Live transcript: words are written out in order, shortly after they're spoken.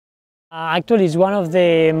Actually, it's one of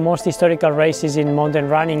the most historical races in mountain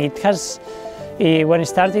running. When it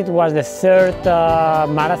started, it was the third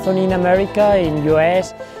marathon in America, in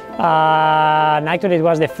US. And actually, it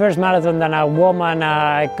was the first marathon that a woman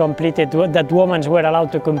completed, that women were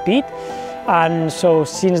allowed to compete. And so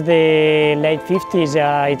since the late 50s,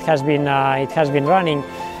 it has been running.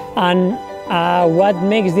 And what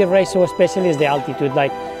makes the race so special is the altitude.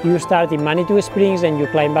 Like, you start in Manitou Springs and you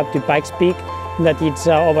climb up to Pikes Peak, that it's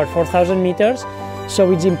over 4,000 meters.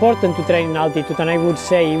 So it's important to train in altitude, and I would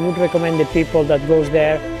recommend the people that goes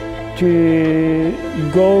there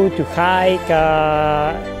to go to hike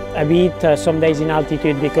a bit some days in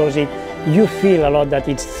altitude, because you feel a lot that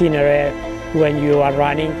it's thinner air when you are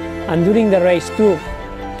running. And during the race too,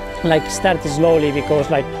 like, start slowly, because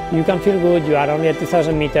like you can feel good, you are only at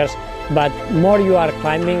 2,000 meters, but more you are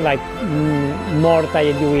climbing, like more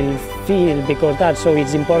tired you will feel because that. So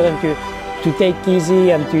it's important to take easy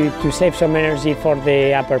and to save some energy for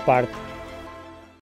the upper part.